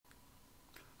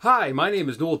Hi, my name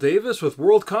is Noel Davis with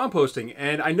World Composting,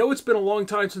 and I know it's been a long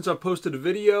time since I've posted a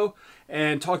video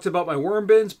and talked about my worm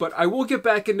bins, but I will get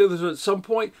back into this at some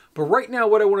point. But right now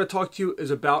what I want to talk to you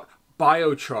is about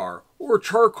biochar, or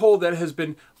charcoal that has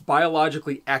been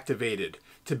biologically activated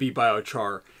to be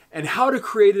biochar, and how to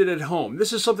create it at home.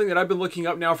 This is something that I've been looking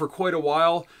up now for quite a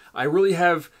while. I really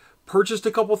have purchased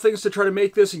a couple things to try to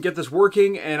make this and get this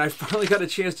working, and I finally got a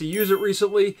chance to use it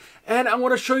recently, and I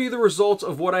want to show you the results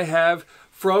of what I have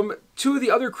from two of the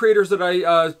other creators that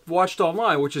I watched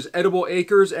online, which is Edible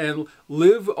Acres and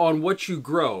Live on What You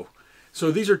Grow.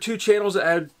 So these are two channels that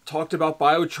had talked about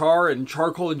biochar and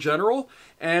charcoal in general,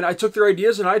 and I took their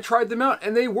ideas and I tried them out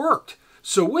and they worked.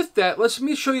 So with that, let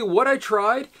me show you what I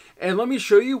tried and let me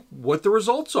show you what the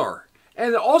results are.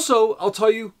 And also, I'll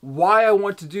tell you why I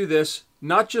want to do this,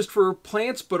 not just for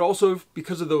plants, but also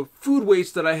because of the food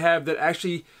waste that I have that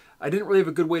actually I didn't really have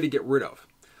a good way to get rid of.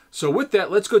 So with that,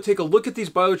 let's go take a look at these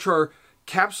biochar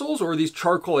capsules, or these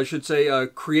charcoal, I should say,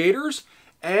 creators,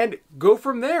 and go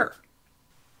from there.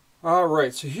 All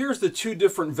right, so here's the two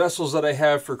different vessels that I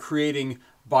have for creating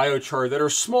biochar that are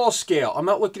small scale. I'm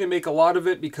not looking to make a lot of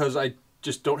it because I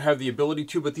just don't have the ability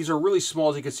to, but these are really small,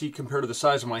 as you can see, compared to the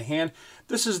size of my hand.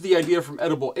 This is the idea from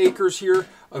Edible Acres here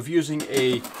of using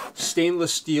a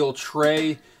stainless steel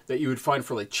tray that you would find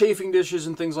for like chafing dishes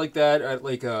and things like that, at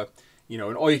like a an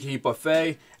all-you-can-eat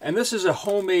buffet. And this is a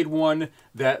homemade one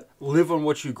that Live on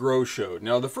What You Grow showed.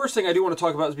 Now, the first thing I do want to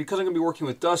talk about is because I'm going to be working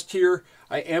with dust here,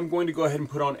 I am going to go ahead and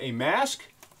put on a mask.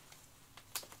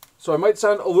 So I might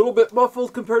sound a little bit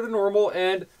muffled compared to normal,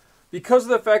 and because of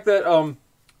the fact that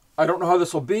I don't know how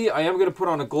this will be, I am going to put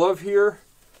on a glove here.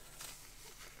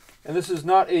 And this is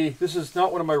not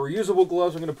one of my reusable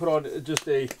gloves. I'm going to put on just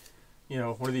a,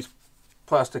 one of these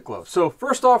plastic gloves. So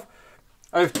first off,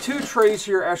 I have two trays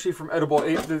here actually from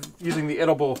using the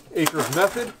Edible Acres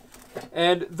method.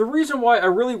 And the reason why I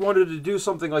really wanted to do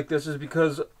something like this is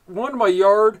because, one, my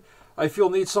yard, I feel,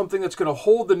 needs something that's going to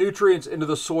hold the nutrients into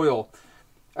the soil.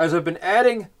 As I've been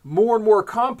adding more and more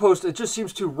compost, it just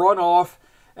seems to run off,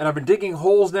 and I've been digging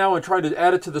holes now and trying to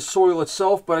add it to the soil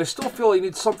itself, but I still feel I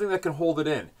need something that can hold it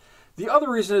in. The other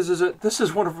reason is that this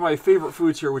is one of my favorite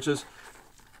foods here, which is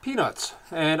peanuts,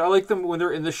 and I like them when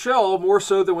they're in the shell more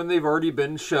so than when they've already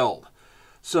been shelled.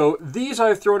 So these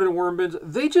I've thrown in worm bins.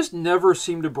 They just never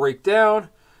seem to break down,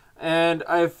 and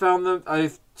I've found them,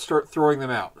 I start throwing them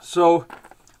out. So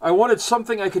I wanted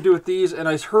something I could do with these, and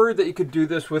I heard that you could do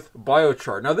this with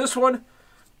biochar. Now this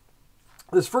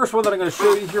first one that I'm going to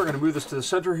show you here, I'm going to move this to the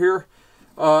center here.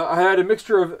 I had a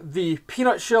mixture of the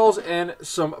peanut shells and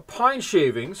some pine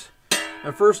shavings.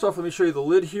 And first off, let me show you the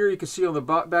lid here. You can see on the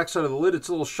back side of the lid, it's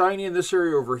a little shiny in this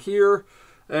area over here.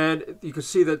 And you can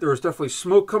see that there was definitely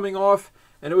smoke coming off,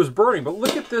 and it was burning. But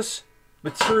look at this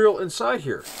material inside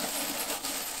here.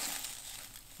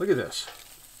 Look at this.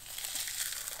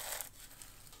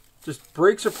 Just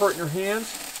breaks apart in your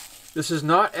hands. This is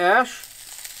not ash.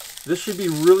 This should be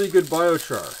really good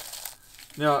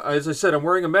biochar. Now, as I said, I'm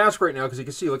wearing a mask right now because you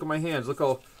can see, look at my hands. Look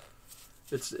how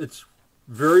it's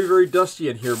very, very dusty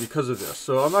in here because of this.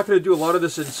 So I'm not going to do a lot of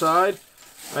this inside.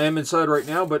 I am inside right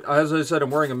now, but as I said, I'm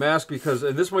wearing a mask because,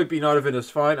 and this might be not even as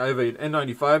fine, I have an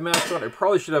N95 mask on. I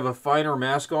probably should have a finer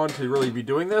mask on to really be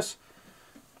doing this,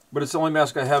 but it's the only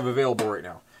mask I have available right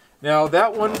now. Now,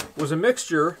 that one was a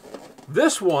mixture.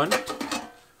 This one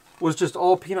was just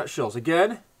all peanut shells.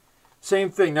 Again, same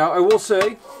thing. Now, I will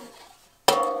say,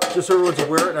 just so everyone's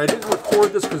aware, and I didn't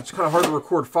record this because it's kind of hard to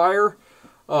record fire,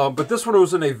 but this one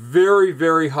was in a very,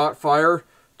 very hot fire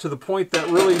to the point that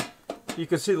really, you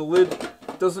can see the lid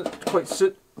doesn't quite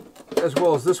sit as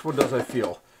well as this one does, I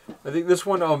feel. I think this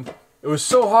one, it was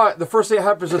so hot, the first thing that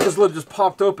happened is that this lid just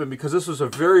popped open because this was a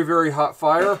very, very hot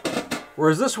fire,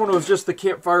 whereas this one was just the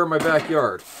campfire in my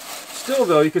backyard. Still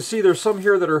though, you can see there's some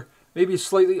here that are maybe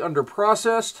slightly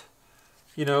under-processed,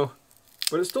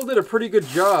 but it still did a pretty good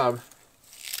job.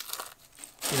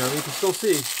 You can still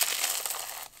see.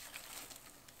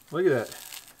 Look at that.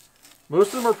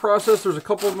 Most of them are processed. There's a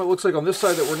couple of them it looks like on this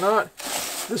side that were not.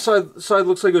 This side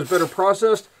looks like it was better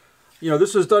processed.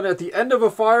 This was done at the end of a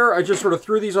fire. I just sort of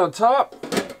threw these on top.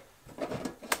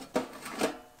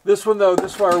 This one though,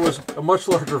 this fire was a much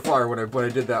larger fire when I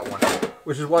did that one,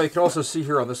 which is why you can also see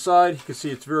here on the side. You can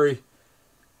see it's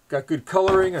got good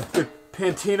coloring, a good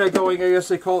patina going, I guess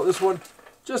they call it this one.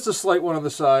 Just a slight one on the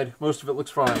side. Most of it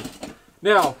looks fine.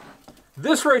 Now,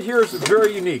 this right here is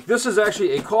very unique. This is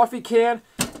actually a coffee can,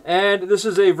 and this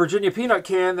is a Virginia peanut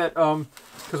can that,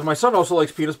 because my son also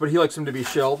likes peanuts, but he likes them to be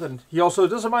shelled, and he also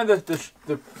doesn't mind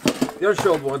the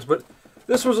unshelled ones, but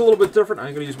this was a little bit different.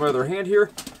 I'm going to use my other hand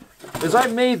here. I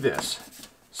made this.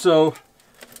 So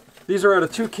These are out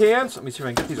of 2 cans. Let me see if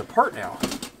I can get these apart now.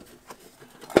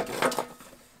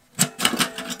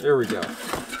 There we go.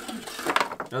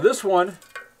 Now this one,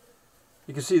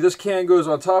 you can see this can goes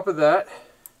on top of that.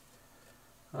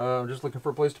 I'm just looking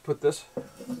for a place to put this.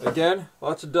 Again,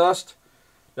 lots of dust.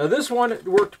 Now this one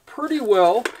worked pretty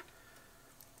well.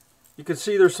 You can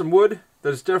see there's some wood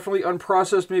that is definitely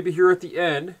unprocessed maybe here at the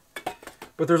end.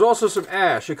 But there's also some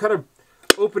ash. It kind of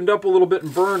opened up a little bit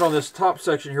and burned on this top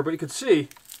section here. But you can see,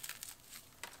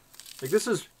 like, this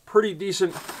is pretty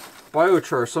decent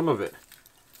biochar, some of it.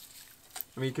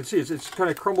 I mean, you can see it's kind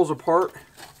of crumbles apart.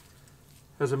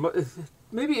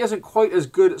 Maybe isn't quite as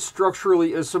good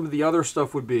structurally as some of the other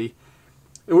stuff would be.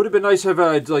 It would have been nice to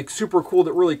have like super cooled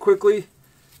it really quickly.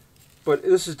 But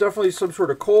this is definitely some sort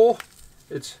of coal.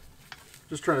 It's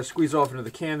just trying to squeeze off into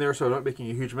the can there so I'm not making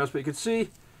a huge mess. But you can see,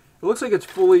 it looks like it's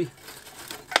fully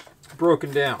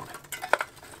broken down.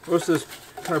 Most of this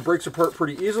kind of breaks apart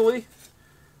pretty easily.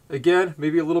 Again,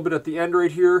 maybe a little bit at the end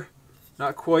right here.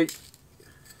 Not quite.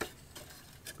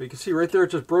 But you can see right there,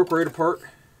 it just broke right apart.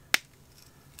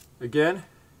 Again,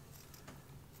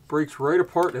 breaks right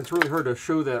apart. And it's really hard to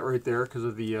show that right there because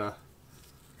of the,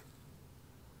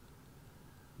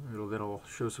 that'll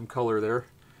show some color there.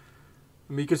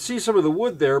 I mean, you can see some of the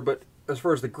wood there, but as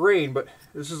far as the grain, but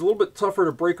this is a little bit tougher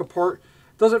to break apart.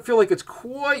 Doesn't feel like it's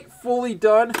quite fully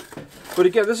done. But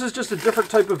again, this is just a different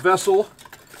type of vessel.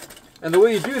 And the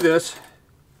way you do this,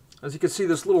 as you can see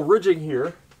this little ridging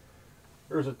here,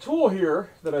 there's a tool here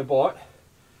that I bought.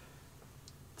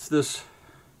 It's this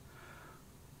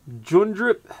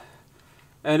Jundrip,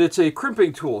 and it's a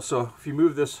crimping tool. So if you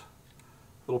move this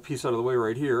little piece out of the way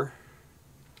right here,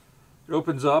 it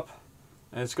opens up,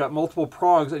 and it's got multiple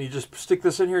prongs, and you just stick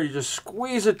this in here, you just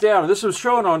squeeze it down. And this was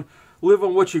shown on Live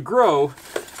on What You Grow,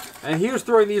 and he was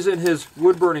throwing these in his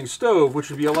wood-burning stove, which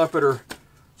would be a lot better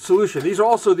solution. These are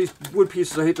also, these wood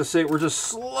pieces, I hate to say it, were just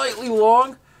slightly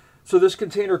long, so this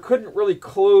container couldn't really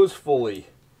close fully.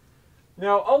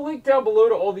 Now, I'll link down below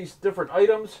to all these different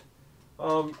items.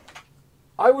 I'll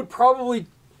probably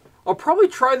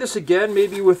try this again,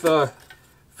 maybe with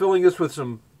filling this with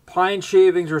some pine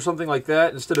shavings or something like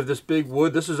that instead of this big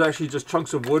wood. This is actually just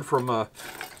chunks of wood from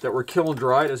that were kiln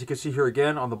dried, as you can see here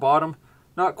again on the bottom.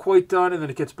 Not quite done, and then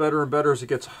it gets better and better as it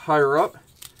gets higher up.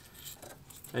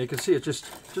 And you can see it just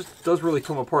does really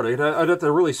come apart. I'd have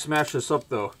to really smash this up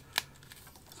though.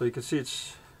 So you can see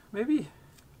it's maybe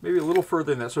a little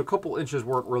further than that. So a couple inches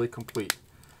weren't really complete.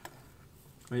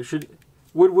 I mean,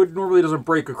 wood normally doesn't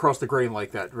break across the grain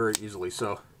like that very easily.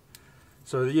 So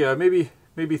yeah, maybe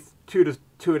 2 to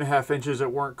 2.5 inches that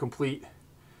weren't complete.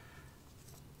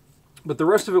 But the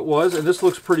rest of it was, and this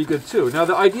looks pretty good too. Now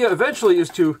the idea eventually is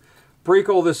to break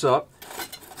all this up,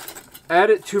 add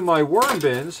it to my worm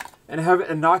bins, and have it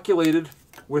inoculated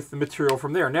with the material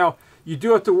from there. Now, you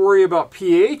do have to worry about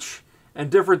pH and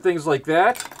different things like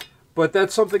that, but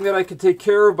that's something that I can take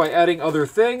care of by adding other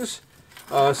things,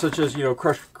 such as,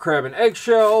 crushed crab and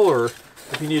eggshell, or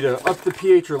if you need to up the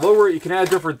pH or lower it, you can add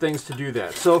different things to do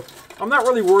that. So I'm not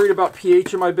really worried about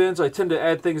pH in my bins. I tend to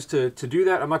add things to do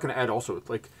that. I'm not going to add also,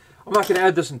 I'm not going to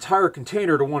add this entire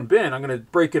container to one bin. I'm going to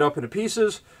break it up into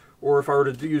pieces, or if I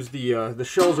were to use the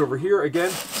shells over here,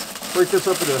 again, break this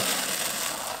up into,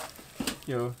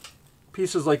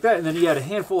 pieces like that, and then you add a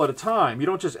handful at a time. You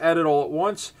don't just add it all at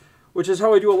once, which is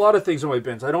how I do a lot of things in my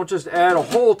bins. I don't just add a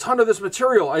whole ton of this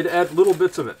material. I add little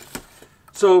bits of it.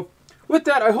 So with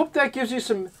that, I hope that gives you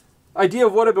some idea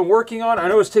of what I've been working on. I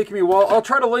know it's taking me a while. I'll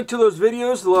try to link to those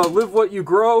videos, Live What You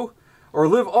Grow, or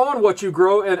Live On What You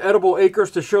Grow, and Edible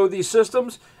Acres to show these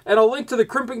systems. And I'll link to the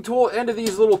crimping tool and to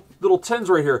these little tins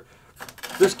right here.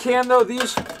 This can though,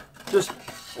 these just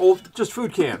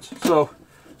food cans. So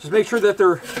just make sure that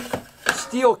they're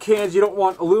steel cans. You don't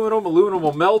want aluminum. Aluminum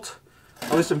will melt.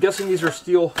 At least I'm guessing these are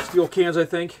steel cans, I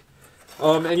think.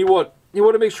 And you want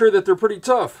to make sure that they're pretty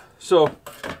tough. So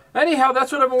anyhow,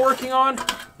 that's what I've been working on.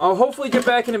 I'll hopefully get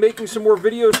back into making some more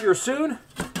videos here soon.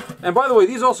 And by the way,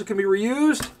 these also can be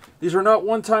reused. These are not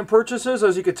one-time purchases.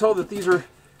 As you can tell that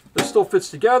this still fits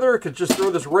together. I could just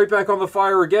throw this right back on the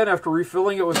fire again after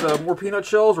refilling it with more peanut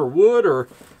shells or wood or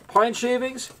pine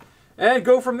shavings, and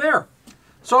go from there.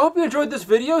 So I hope you enjoyed this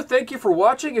video. Thank you for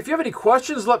watching. If you have any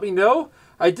questions, let me know.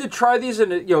 I did try these,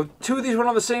 and 2 of these went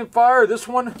on the same fire. This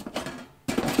one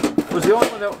was the only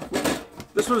one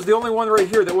this was the only one right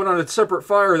here that went on a separate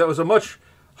fire. That was a much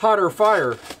hotter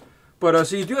fire. But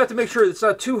so you do have to make sure it's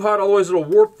not too hot, otherwise it'll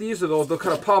warp these, or they'll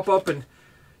kind of pop up, and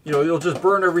it'll just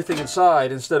burn everything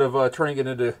inside instead of turning it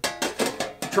into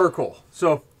charcoal.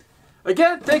 So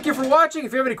again, thank you for watching.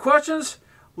 If you have any questions,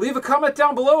 leave a comment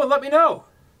down below and let me know.